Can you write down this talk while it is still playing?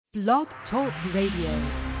Blog Talk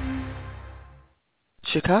Radio.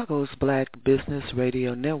 Chicago's Black Business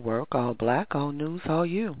Radio Network, all black, all news, all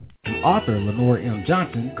you. Author Lenore M.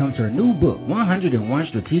 Johnson comes her new book, 101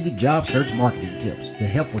 Strategic Job Search Marketing Tips, the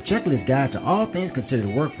helpful checklist guide to all things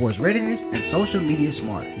considered workforce readiness and social media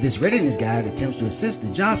smart. This readiness guide attempts to assist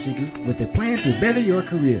the job seekers with a plan to better your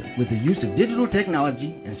career with the use of digital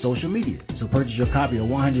technology and social media. So purchase your copy of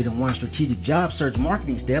 101 Strategic Job Search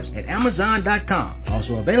Marketing Steps at Amazon.com.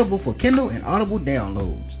 Also available for Kindle and Audible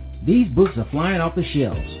downloads. These books are flying off the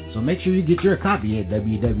shelves, so make sure you get your copy at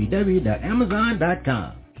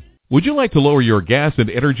www.amazon.com. Would you like to lower your gas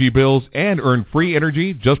and energy bills and earn free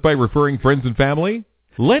energy just by referring friends and family?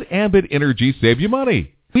 Let Ambit Energy save you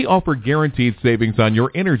money. We offer guaranteed savings on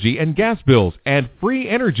your energy and gas bills and free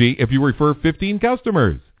energy if you refer 15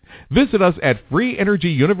 customers. Visit us at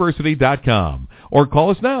freeenergyuniversity.com or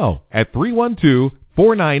call us now at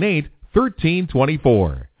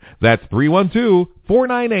 312-498-1324. That's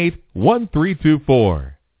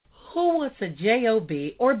 312-498-1324. Who wants a job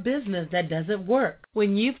or business that doesn't work?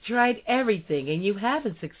 When you've tried everything and you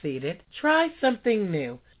haven't succeeded, try something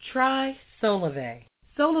new. Try Solivay.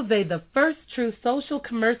 Solivay, the first true social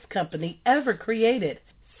commerce company ever created.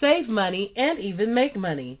 Save money and even make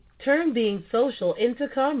money. Turn being social into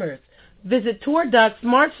commerce. Visit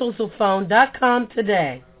tour.smartsocialphone.com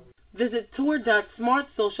today. Visit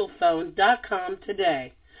tour.smartsocialphone.com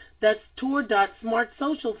today. That's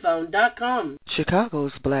tour.smartsocialphone.com.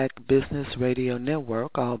 Chicago's Black Business Radio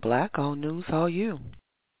Network, all black, all news, all you.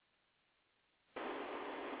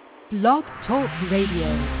 Blog Talk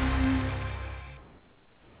Radio.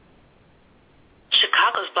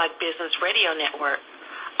 Chicago's Black Business Radio Network,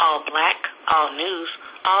 all black, all news,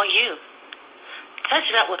 all you. Touch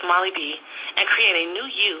it up with Molly B and create a new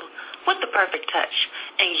you with the perfect touch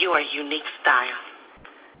and your unique style.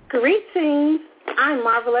 Greetings. I'm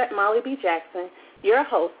Marvelette Molly B. Jackson, your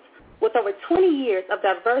host, with over 20 years of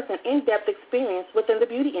diverse and in-depth experience within the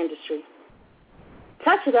beauty industry.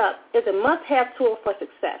 Touch It Up is a must-have tool for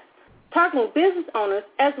success, targeting business owners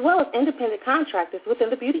as well as independent contractors within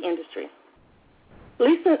the beauty industry.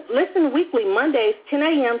 Listen weekly Mondays, 10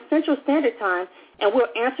 a.m. Central Standard Time, and we'll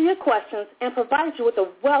answer your questions and provide you with a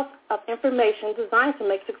wealth of information designed to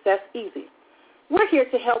make success easy. We're here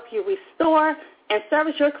to help you restore and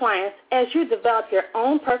service your clients as you develop your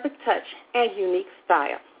own perfect touch and unique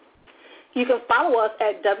style. You can follow us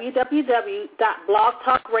at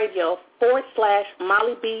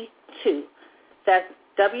www.blogtalkradio.com/MollyB2. That's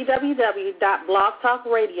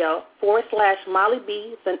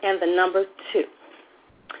www.blogtalkradio.com/MollyB and the number 2.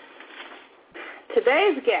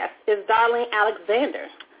 Today's guest is Darlene Alexander.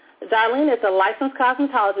 Darlene is a licensed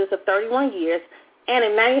cosmetologist of 31 years and a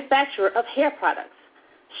manufacturer of hair products.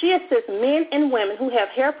 She assists men and women who have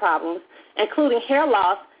hair problems, including hair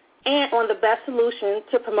loss, and on the best solution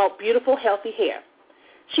to promote beautiful, healthy hair.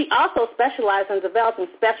 She also specializes in developing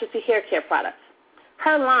specialty hair care products.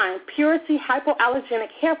 Her line, Purity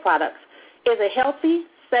Hypoallergenic Hair Products, is a healthy,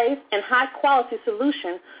 safe, and high-quality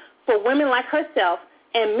solution for women like herself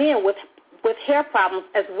and men with hair problems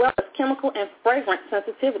as well as chemical and fragrance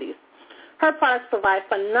sensitivities. Her products provide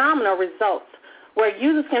phenomenal results where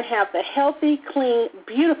users can have the healthy, clean,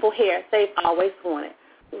 beautiful hair they've always wanted.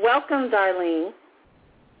 Welcome, Darlene.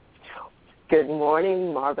 Good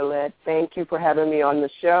morning, Marvelette. Thank you for having me on the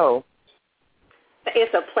show.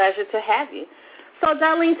 It's a pleasure to have you. So,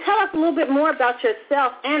 Darlene, tell us a little bit more about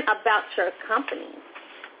yourself and about your company.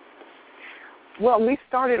 Well, we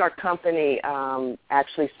started our company,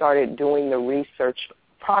 actually started doing the research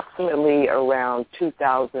approximately around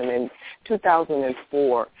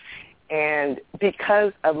 2004. And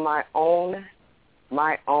because of my own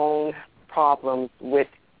problems with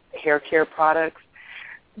hair care products,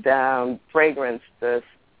 the fragrance, the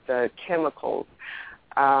chemicals,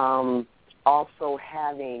 also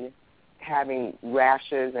having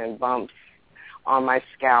rashes and bumps on my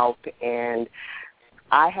scalp, and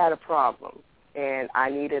I had a problem, and I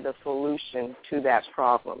needed a solution to that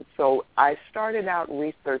problem. So I started out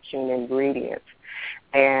researching ingredients.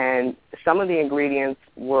 And some of the ingredients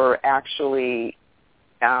were actually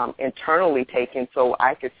internally taken, so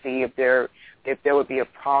I could see if there would be a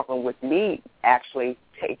problem with me actually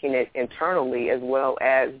taking it internally as well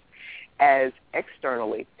as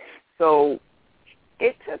externally. So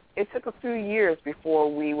it took a few years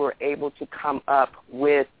before we were able to come up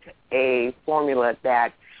with a formula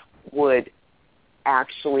that would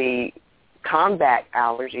actually combat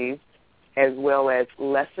allergies as well as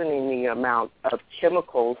lessening the amount of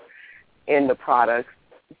chemicals in the products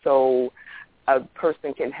so a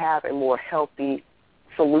person can have a more healthy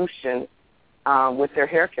solution with their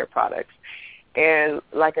hair care products. And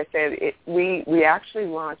like I said, we actually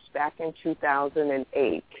launched back in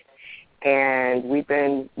 2008, and we've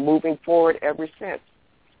been moving forward ever since.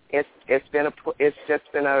 It's just been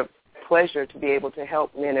a pleasure to be able to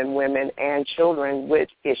help men and women and children with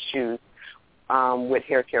issues with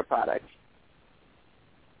hair care products.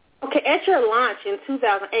 Okay, at your launch in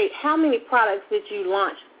 2008, how many products did you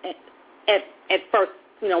launch at first?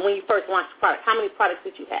 You know, when you first launched the product, how many products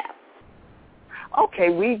did you have? Okay,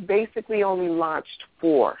 we basically only launched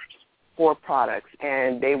four products,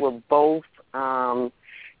 and they were both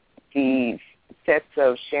the sets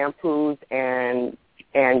of shampoos and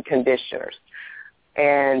conditioners.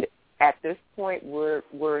 And at this point, we're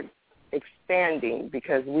expanding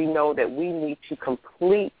because we know that we need to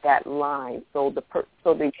complete that line so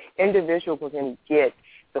the individual can get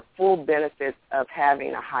the full benefits of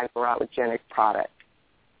having a hypoallergenic product.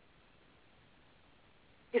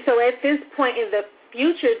 So at this point in the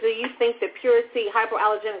future, do you think that Purity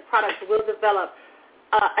hypoallergenic products will develop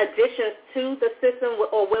additions to the system,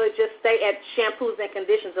 or will it just stay at shampoos and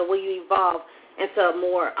conditioners, or will you evolve into a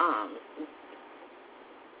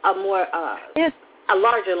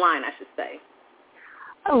larger line, I should say?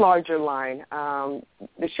 A larger line.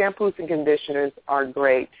 The shampoos and conditioners are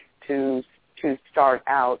great to start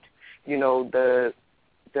out. You know, the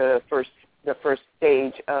first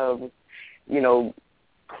stage of, you know,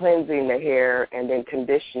 cleansing the hair and then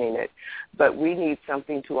conditioning it. But we need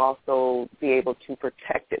something to also be able to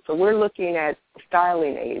protect it. So we're looking at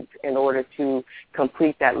styling aids in order to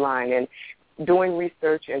complete that line, and doing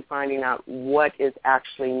research and finding out what is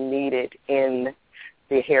actually needed in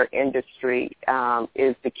the hair industry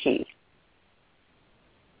is the key.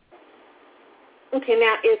 Okay,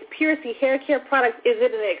 now is Purity hair care products, is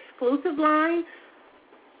it an exclusive line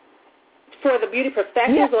for the beauty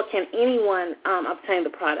professionals, or can anyone obtain the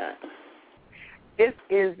product? It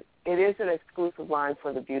is an exclusive line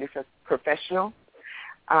for the beauty professional.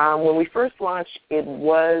 When we first launched,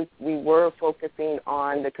 we were focusing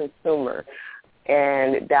on the consumer,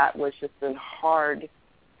 and that was just a hard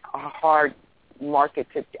market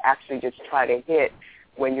to actually just try to hit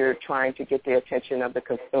when you're trying to get the attention of the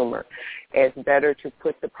consumer. It's better to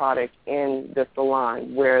put the product in the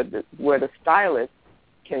salon where the stylist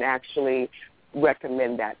can actually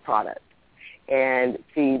recommend that product and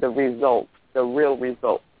see the results, the real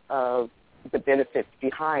results of the benefits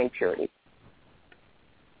behind Purity.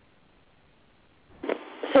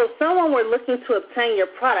 So if someone were looking to obtain your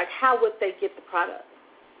product, how would they get the product?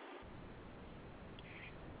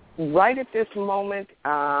 Right at this moment,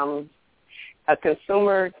 a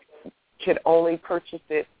consumer could only purchase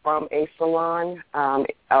it from a salon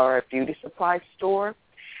or a beauty supply store.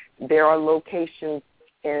 There are locations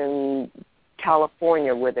in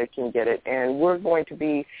California where they can get it, and we're going to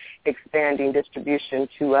be expanding distribution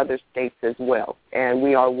to other states as well, and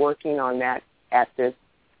we are working on that at the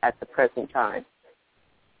present time.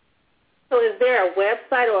 So is there a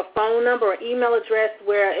website or a phone number or email address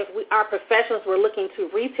where if our professionals were looking to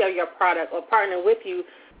retail your product or partner with you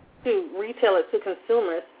to retail it to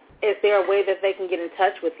consumers, is there a way that they can get in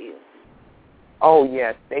touch with you? Oh,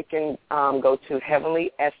 yes. They can go to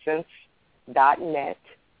heavenlyessence.net,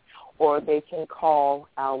 or they can call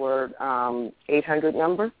our 800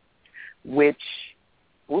 number, which,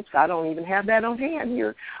 I don't even have that on hand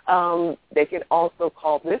here. They can also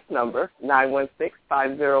call this number,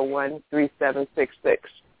 916-501-3766,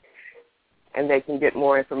 and they can get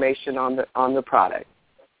more information on the product.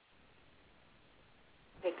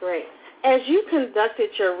 Okay, great. As you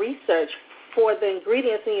conducted your research for the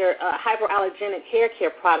ingredients in your hypoallergenic hair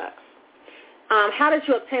care products, how did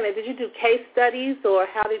you obtain it? Did you do case studies, or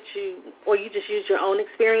you just used your own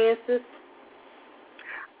experiences?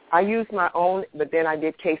 I used my own, but then I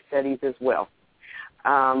did case studies as well.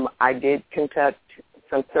 I did conduct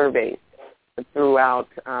some surveys throughout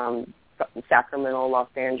Sacramento, Los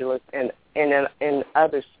Angeles, and in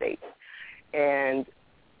other states. And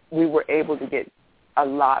we were able to get a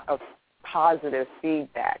lot of positive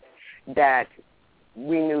feedback that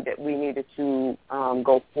we knew that we needed to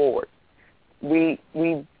go forward. We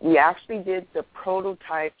actually did the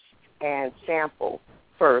prototypes and samples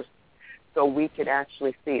first, so we could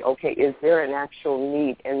actually see, okay, is there an actual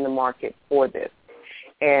need in the market for this?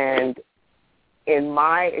 And in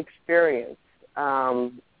my experience,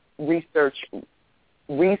 research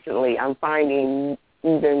recently, I'm finding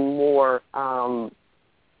even more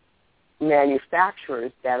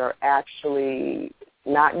manufacturers that are actually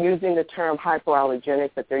not using the term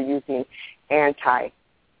hypoallergenic, but they're using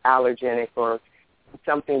anti-allergenic, or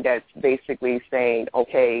something that's basically saying,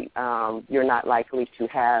 okay, you're not likely to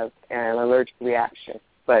have an allergic reaction.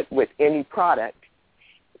 But with any product,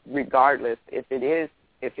 regardless if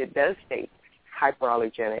it does state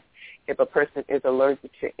hyperallergenic, if a person is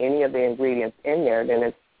allergic to any of the ingredients in there,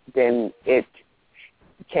 they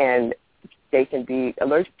can be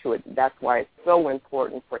allergic to it. That's why it's so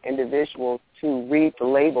important for individuals to read the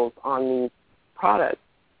labels on these products.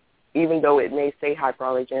 Even though it may say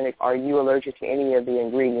hyperallergenic, are you allergic to any of the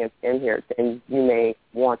ingredients in here? Then you may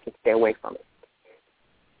want to stay away from it.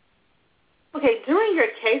 Okay, during your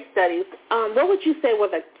case studies, what would you say were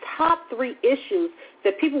the top 3 issues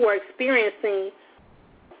that people were experiencing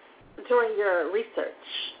during your research?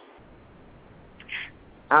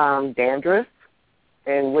 Dandruff,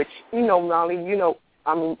 in which, Molly,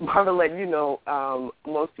 I'm going to let you know,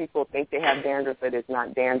 most people think they have dandruff, but it's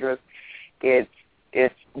not dandruff. It's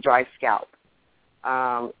dry scalp.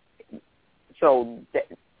 So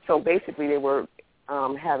basically they were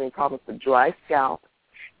having problems with dry scalp.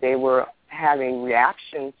 They were having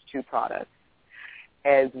reactions to products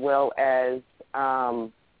as well as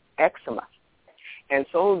eczema. And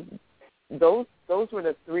so those were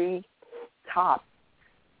the 3 top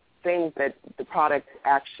things that the product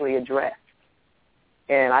actually addressed.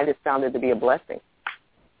 And I just found it to be a blessing.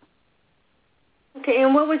 Okay,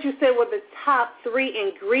 and what would you say were the top 3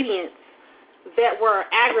 ingredients that were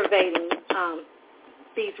aggravating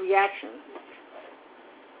these reactions?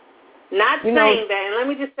 Not saying that, and let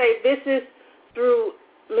me just say this is through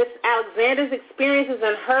Ms. Alexander's experiences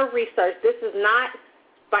and her research. This is not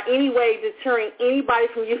by any way deterring anybody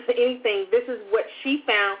from using anything. This is what she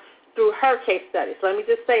found through her case studies. Let me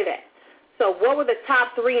just say that. So what were the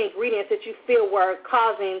top 3 ingredients that you feel were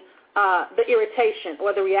causing the irritation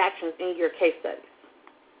or the reactions in your case studies?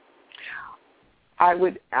 I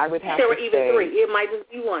would have to say... There were even 3. It might just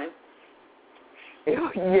be 1.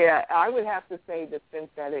 Yeah, I would have to say the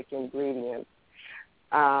synthetic ingredients,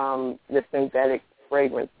 the synthetic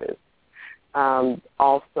fragrances.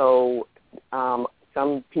 Also,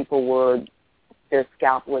 some people their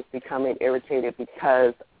scalp was becoming irritated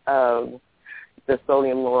because of the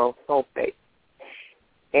sodium lauryl sulfate.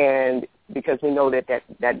 And because we know that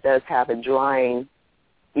does have a drying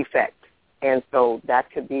effect. And so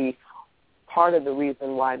that could be part of the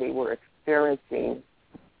reason why they were experiencing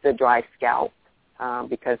the dry scalp,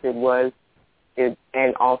 because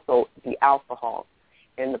and also the alcohol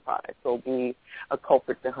in the product. So be a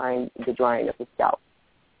culprit behind the drying of the scalp.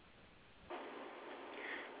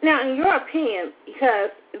 Now, in your opinion, because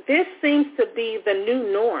this seems to be the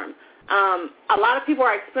new norm, a lot of people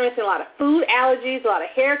are experiencing a lot of food allergies, a lot of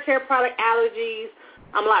hair care product allergies,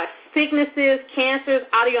 a lot of sicknesses, cancers,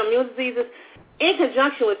 autoimmune diseases. In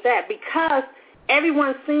conjunction with that, because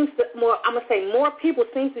everyone seems to, more people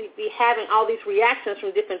seem to be having all these reactions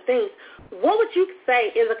from different things, what would you say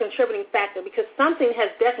is a contributing factor? Because something has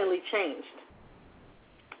definitely changed.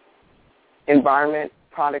 Environment,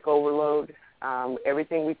 product overload,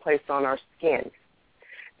 everything we place on our skin,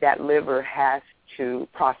 that liver has to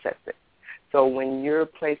process it. So when you're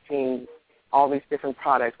placing all these different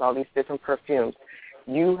products, all these different perfumes,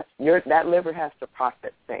 that liver has to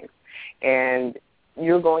process things. And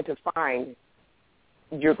you're going to find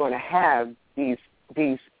you're going to have these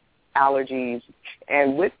allergies,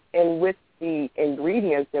 and with the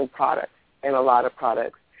ingredients in products, in a lot of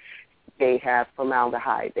products, they have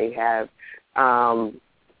formaldehyde. They have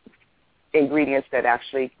ingredients that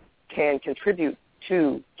actually can contribute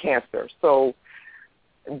to cancer. So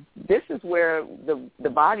this is where the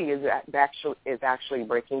body is actually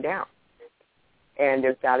breaking down, and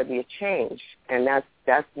there's got to be a change. And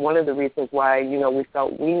that's one of the reasons why we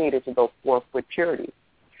felt we needed to go forth with purity,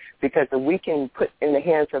 because if we can put in the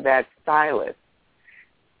hands of that stylist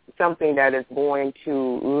something that is going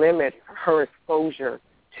to limit her exposure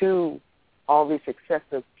to all these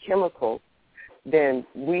excessive chemicals, then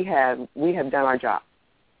we have done our job.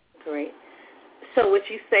 Great. So would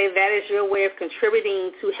you say that is your way of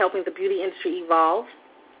contributing to helping the beauty industry evolve?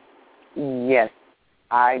 Yes,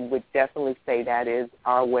 I would definitely say that is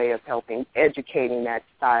our way of educating that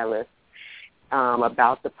stylist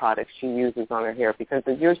about the products she uses on her hair. Because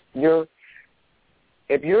if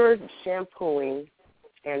you're shampooing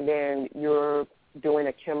and then you're doing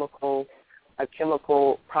a chemical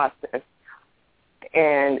process,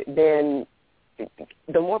 and then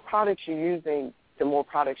the more products you're using, the more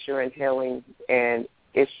products you're inhaling, and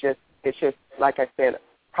it's just like I said,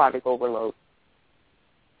 product overload.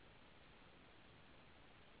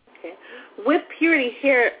 Okay. With Purity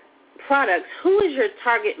Hair products, who is your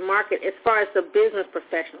target market as far as the business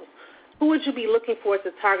professionals? Who would you be looking for as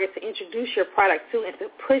a target to introduce your product to and to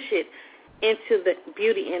push it into the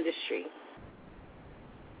beauty industry?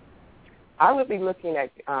 I would be looking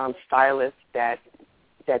at stylists that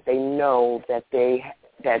they know that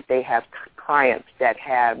that they have clients that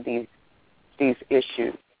have these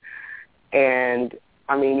issues. And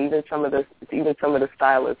I mean, even some of the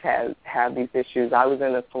stylists have these issues. I was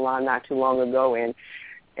in a salon not too long ago, and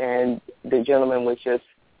the gentleman was just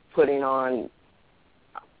putting on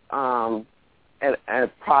a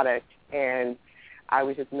product, and I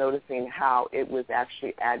was just noticing how it was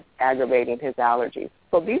actually aggravating his allergies.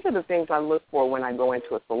 So these are the things I look for when I go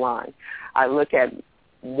into a salon. I look at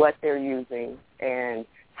what they're using and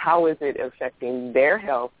how is it affecting their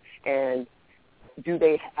health, and do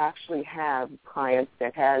they actually have clients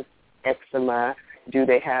that has eczema? Do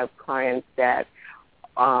they have clients that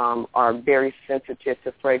are very sensitive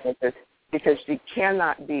to fragrances? Because you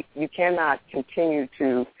cannot continue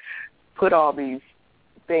to put all these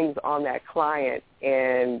things on that client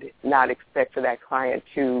and not expect for that client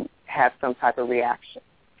to have some type of reaction.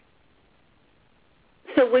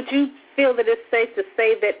 So would you feel that it's safe to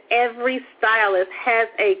say that every stylist has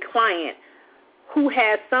a client who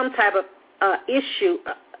has some type of issue,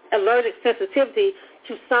 allergic sensitivity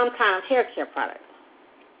to some kind of hair care product?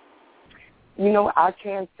 You know, I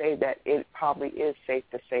can say that it probably is safe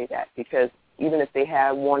to say that, because even if they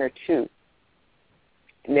have one or two,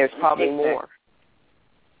 there's probably more.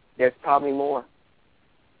 There's probably more.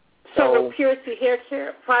 So will Purity Hair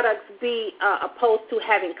Care products be opposed to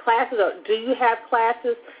having classes, or do you have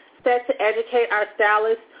classes set to educate our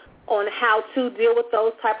stylists on how to deal with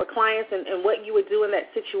those type of clients and what you would do in that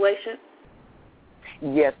situation?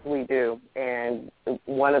 Yes, we do. And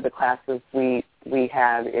one of the classes we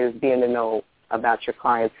have is being to know about your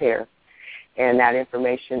client's hair, and that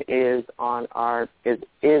information is on our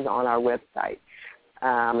website.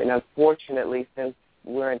 And unfortunately, since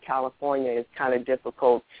we're in California, it's kind of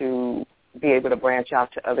difficult to be able to branch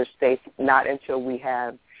out to other states, not until we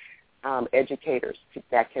have educators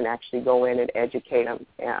that can actually go in and educate them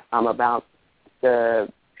about the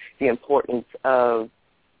importance of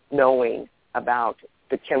knowing about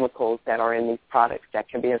the chemicals that are in these products that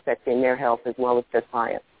can be affecting their health as well as their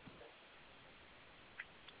clients.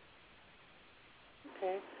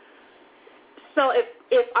 Okay. So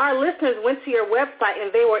if our listeners went to your website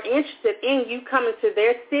and they were interested in you coming to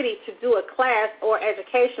their city to do a class or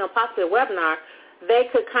education or possibly a webinar, they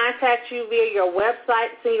could contact you via your website,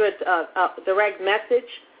 send you a direct message,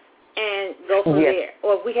 and go from there.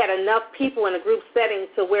 Or if we had enough people in a group setting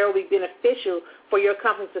to where it would be beneficial for your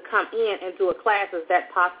company to come in and do a class, is that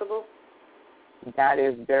possible? That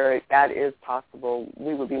is possible.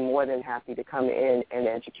 We would be more than happy to come in and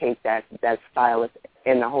educate that stylist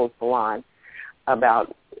and the whole salon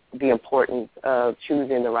about the importance of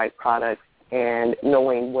choosing the right products and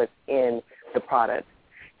knowing what's in the products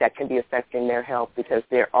that can be affecting their health, because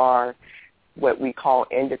there are what we call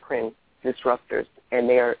endocrine disruptors, and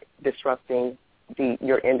they are disrupting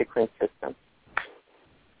your endocrine system.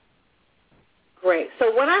 Great.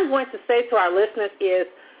 So what I'm going to say to our listeners is,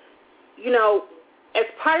 you know, as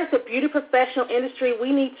part of the beauty professional industry,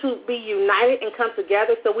 we need to be united and come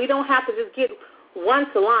together, so we don't have to just get one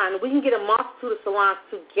salon. We can get a multitude of salons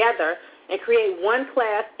together and create one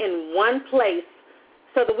class in one place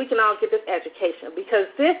so that we can all get this education, because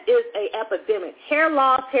this is an epidemic. Hair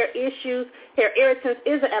loss, hair issues, hair irritants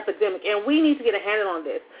is an epidemic, and we need to get a handle on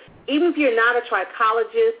this. Even if you're not a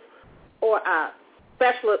trichologist or a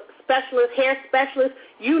hair specialist,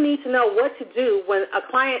 you need to know what to do when a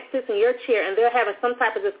client sits in your chair and they're having some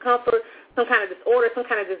type of discomfort, some kind of disorder, some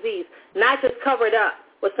kind of disease. Not just cover it up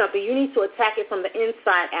with something. You need to attack it from the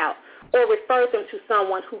inside out or refer them to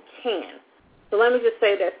someone who can. So let me just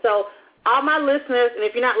say that. So all my listeners, and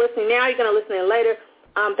if you're not listening now, you're going to listen in later,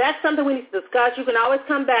 that's something we need to discuss. You can always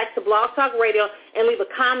come back to Blog Talk Radio and leave a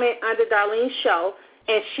comment under Darlene's show,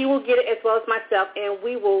 and she will get it as well as myself, and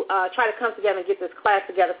we will try to come together and get this class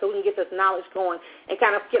together so we can get this knowledge going and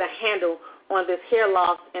kind of get a handle on this hair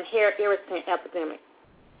loss and hair irritant epidemic.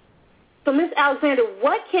 So, Ms. Alexander,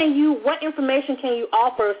 what information can you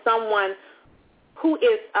offer someone who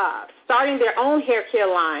is starting their own hair care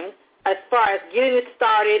line as far as getting it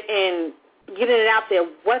started and getting it out there?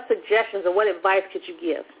 What suggestions or what advice could you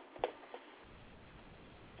give?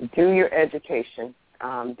 Do your education,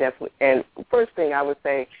 definitely. And first thing I would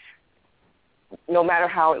say, no matter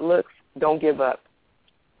how it looks, don't give up.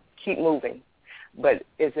 Keep moving. But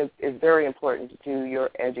it's very important to do your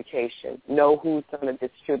education. Know who's going to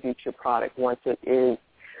distribute your product once it is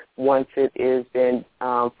been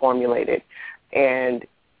formulated. And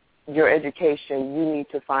your education, you need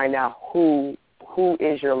to find out who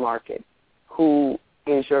is your market, who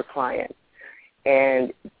is your client,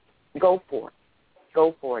 and go for it.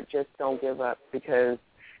 Go for it. Just don't give up, because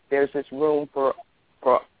there's this room for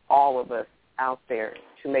all of us out there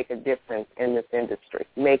to make a difference in this industry,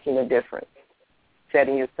 making a difference,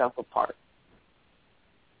 setting yourself apart.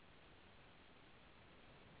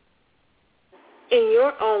 In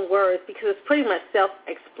your own words, because it's pretty much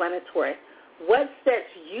self-explanatory, what sets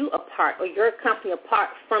you apart or your company apart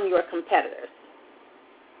from your competitors?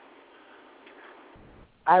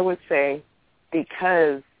 I would say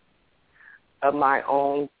because of my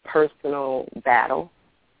own personal battle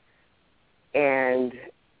and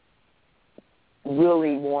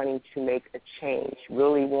really wanting to make a change,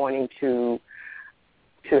 really wanting to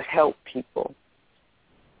help people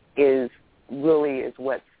is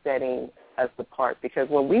what's setting us apart. Because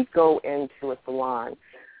when we go into a salon,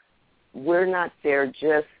 we're not there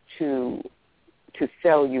just to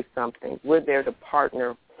sell you something. We're there to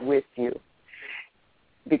partner with you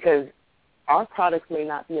because our products may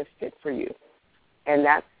not be a fit for you. And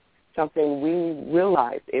that's something we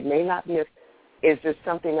realize. It may not be is there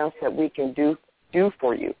something else that we can do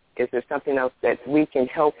for you? Is there something else that we can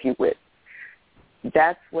help you with?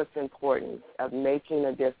 That's what's important, of making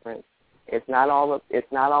a difference. It's not always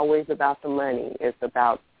about the money. It's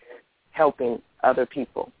about helping other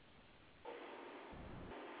people.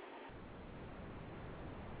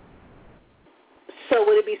 So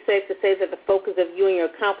would it be safe to say that the focus of you and your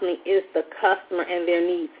company is the customer and their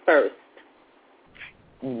needs first?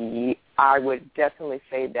 I would definitely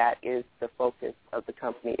say that is the focus of the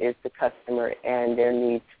company, is the customer and their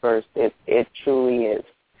needs first. It truly is.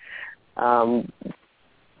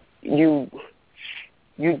 You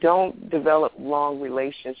don't develop long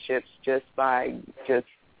relationships just by just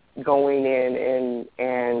going in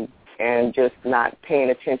and just not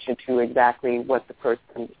paying attention to exactly what the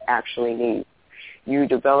person actually needs. You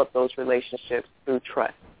develop those relationships through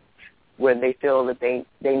trust. When they feel that they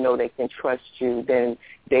know they can trust you, then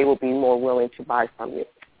they will be more willing to buy from you.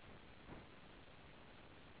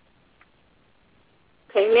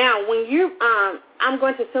 Okay, now when you, I'm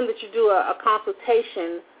going to assume that you do a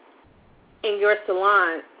consultation in your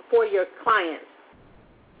salon for your clients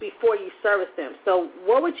before you service them. So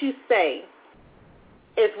what would you say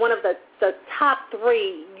is one of the top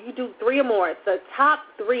three, you do three or more, the top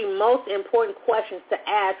three most important questions to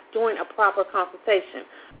ask during a proper consultation?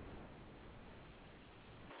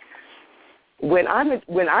 If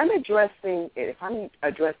I'm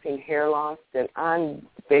addressing hair loss, then I'm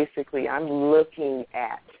looking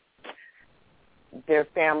at their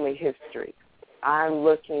family history. I'm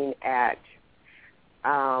looking at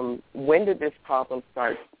when did this problem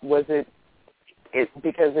start? Was it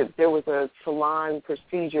because if there was a salon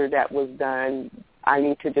procedure that was done, I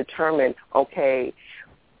need to determine, okay,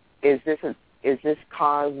 is this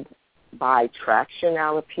caused by traction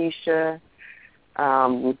alopecia?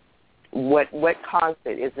 What caused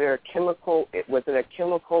it? Is there a chemical? Was it a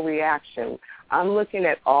chemical reaction? I'm looking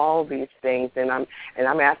at all these things, and I'm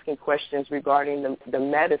asking questions regarding the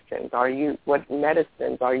medicines. What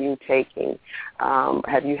medicines are you taking?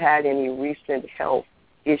 Have you had any recent health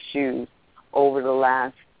issues over the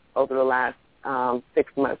last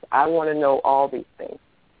 6 months? I want to know all these things.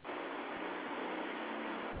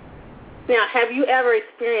 Now, have you ever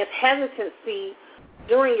experienced hesitancy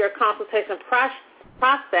during your consultation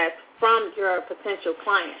process from your potential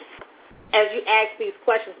clients as you ask these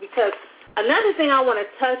questions? Because another thing I want to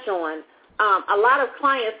touch on, a lot of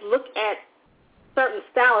clients look at certain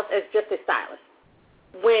stylists as just a stylist,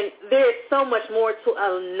 when there is so much more to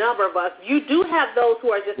a number of us. You do have those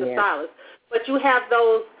who are just a stylist, but you have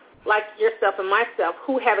those like yourself and myself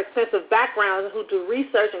who have extensive backgrounds and who do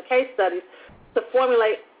research and case studies to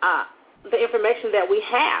formulate the information that we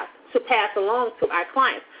have to pass along to our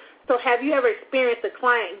clients. So have you ever experienced a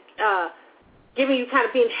client giving you, kind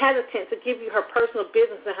of being hesitant to give you her personal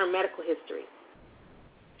business and her medical history?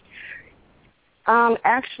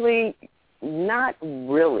 Actually, not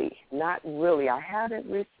really. I haven't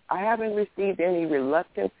received any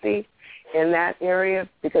reluctancy in that area,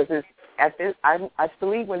 because I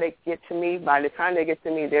believe when they get to me, by the time they get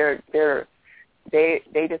to me,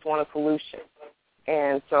 they just want a solution,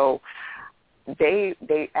 and so they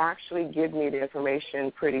actually give me the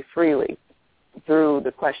information pretty freely through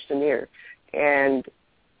the questionnaire, and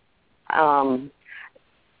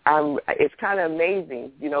it's kind of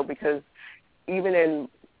amazing, because even in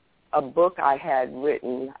a book I had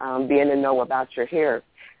written, Being to Know About Your Hair,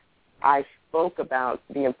 I spoke about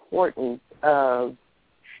the importance of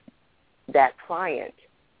that client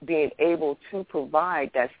being able to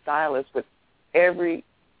provide that stylist with every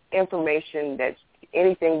information, that's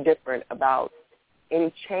anything different about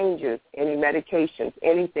any changes, any medications,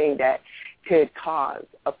 anything that could cause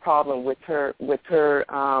a problem with her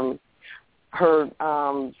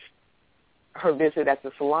visit at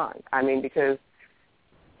the salon. I mean, because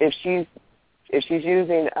if she's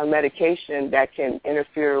using a medication that can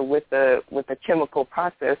interfere with the chemical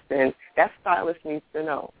process, then that stylist needs to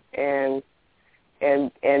know. And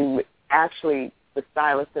actually, the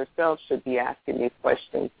stylist herself should be asking these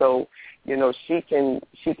questions. So, she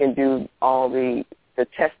can do all the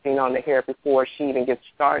testing on the hair before she even gets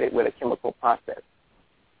started with a chemical process.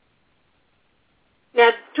 Now,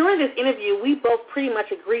 during this interview, we both pretty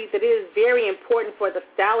much agreed that it is very important for the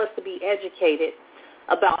stylist to be educated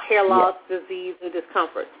about hair loss, disease, and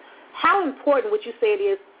discomfort. How important would you say it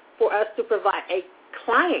is for us to provide a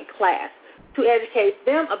client class to educate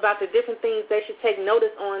them about the different things they should take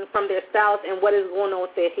notice on from their stylist and what is going on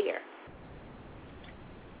with their hair?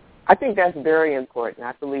 I think that's very important.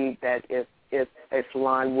 I believe that if a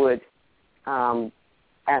salon would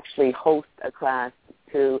actually host a class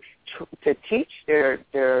to teach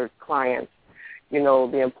their clients,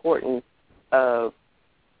 the importance of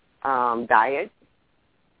diet,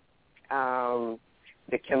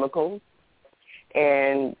 the chemicals,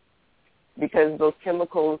 and because those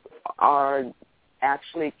chemicals are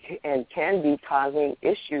actually and can be causing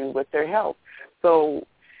issues with their health. So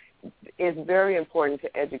it's very important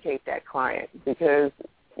to educate that client because,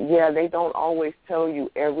 they don't always tell you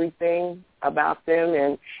everything about them,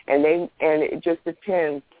 and it just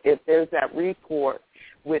depends. If there's that rapport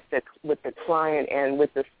with the client and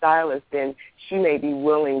with the stylist, then she may be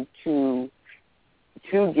willing to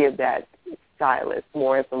give that stylist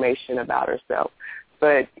more information about herself.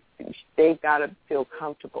 But they've got to feel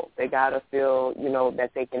comfortable. They got to feel,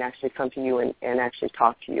 that they can actually come to you and actually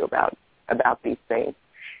talk to you about these things.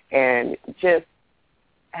 And just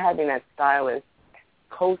having that stylist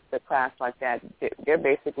host a class like that, they're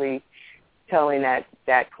basically telling that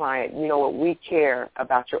client, we care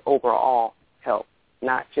about your overall health,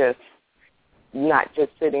 not just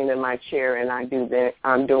sitting in my chair and I'm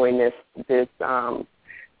doing this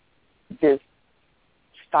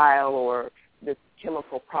style or this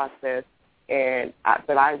chemical process,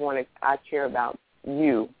 but I care about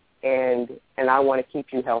you and I want to keep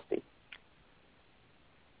you healthy.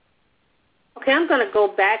 Okay, I'm going to go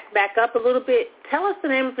back up a little bit. Tell us the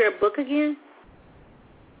name of your book again.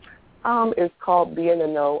 It's called Be in the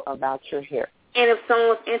Know About Your Hair. And if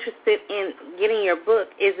someone's interested in getting your book,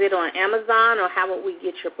 is it on Amazon or how would we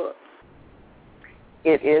get your book?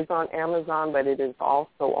 It is on Amazon, but it is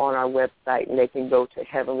also on our website, and they can go to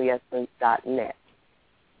heavenlyessence.net.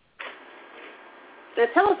 Now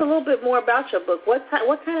tell us a little bit more about your book. What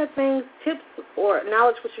kind of things, tips, or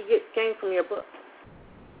knowledge would you gain from your book?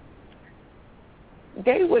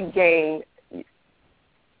 They would gain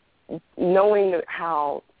knowing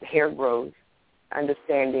how hair grows,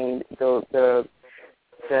 understanding the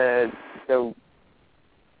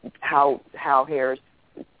how hairs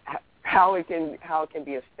how it can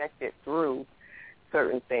be affected through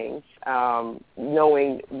certain things,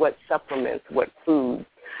 knowing what supplements, what foods.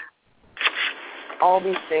 All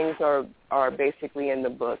these things are basically in the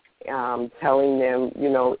book, telling them,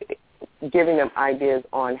 giving them ideas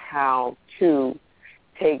on how to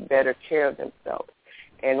take better care of themselves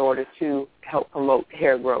in order to help promote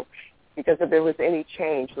hair growth. Because if there was any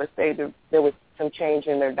change, let's say there was some change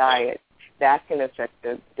in their diet, that can affect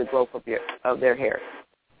the growth of their hair.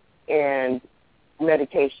 And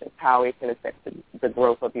medications, how it can affect the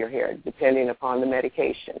growth of your hair, depending upon the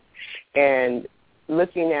medication. And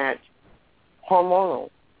looking at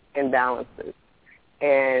hormonal imbalances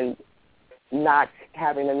and not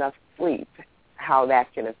having enough sleep, how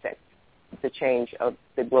that can affect the change of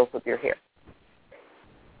the growth of your hair.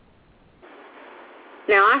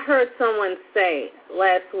 Now, I heard someone say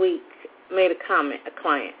last week, made a comment, a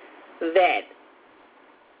client, that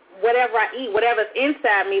whatever I eat, whatever's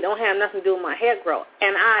inside me don't have nothing to do with my hair growth,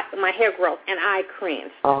 and I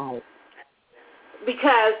cringe. Oh.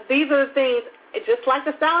 Because these are the things, just like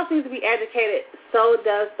the stylist needs to be educated, so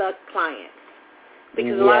does the client.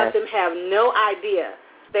 Because a lot of them have no idea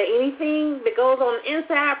that anything that goes on the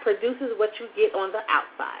inside produces what you get on the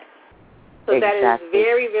outside. So that is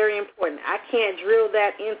very, very important. I can't drill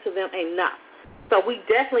that into them enough. So we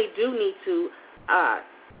definitely do need to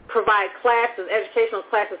provide classes, educational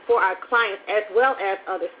classes for our clients as well as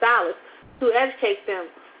other stylists to educate them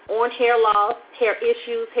on hair loss, hair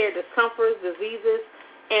issues, hair discomforts, diseases,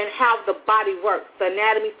 and how the body works. The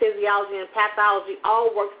anatomy, physiology, and pathology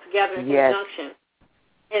all works together in conjunction.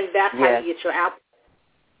 And that's how you get your output.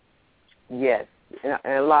 Yes. And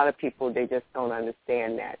a lot of people, they just don't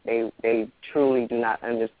understand that. They truly do not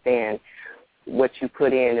understand what you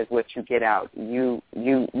put in is what you get out. You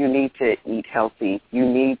need to eat healthy. You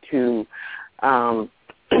need to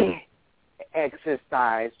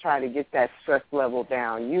exercise, try to get that stress level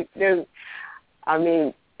down. It's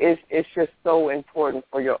it's just so important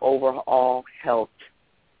for your overall health.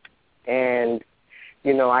 And,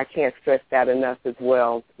 you know, I can't stress that enough as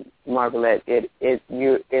well, Margaret. It is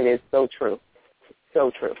so true. So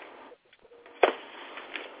true.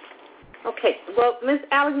 Okay. Well, Ms.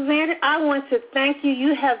 Alexander, I want to thank you.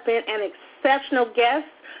 You have been an exceptional guest.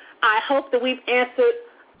 I hope that we've answered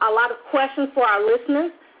a lot of questions for our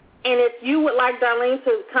listeners. And if you would like Darlene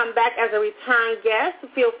to come back as a return guest,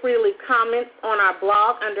 feel free to leave comments on our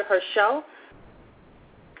blog under her show.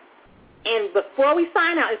 And before we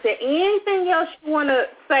sign out, is there anything else you want to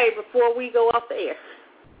say before we go off the air?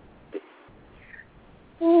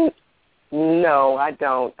 No, I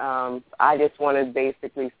don't. I just want to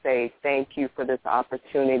basically say thank you for this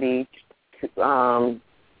opportunity so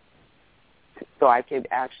I could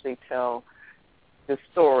actually tell the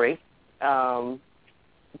story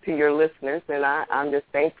to your listeners, and I'm just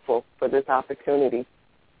thankful for this opportunity.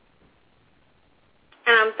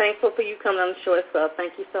 And I'm thankful for you coming on the show as well.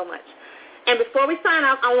 Thank you so much. And before we sign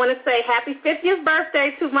off, I want to say happy 50th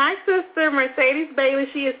birthday to my sister, Mercedes Bailey.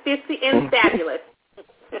 She is 50 and fabulous.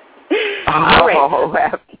 All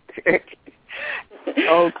right. Okay.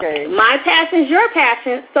 My passion is your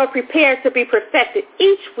passion, so prepare to be perfected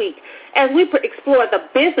each week as we explore the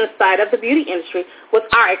business side of the beauty industry with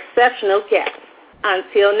our exceptional guests.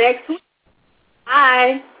 Until next week,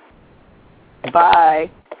 bye.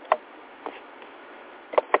 Bye.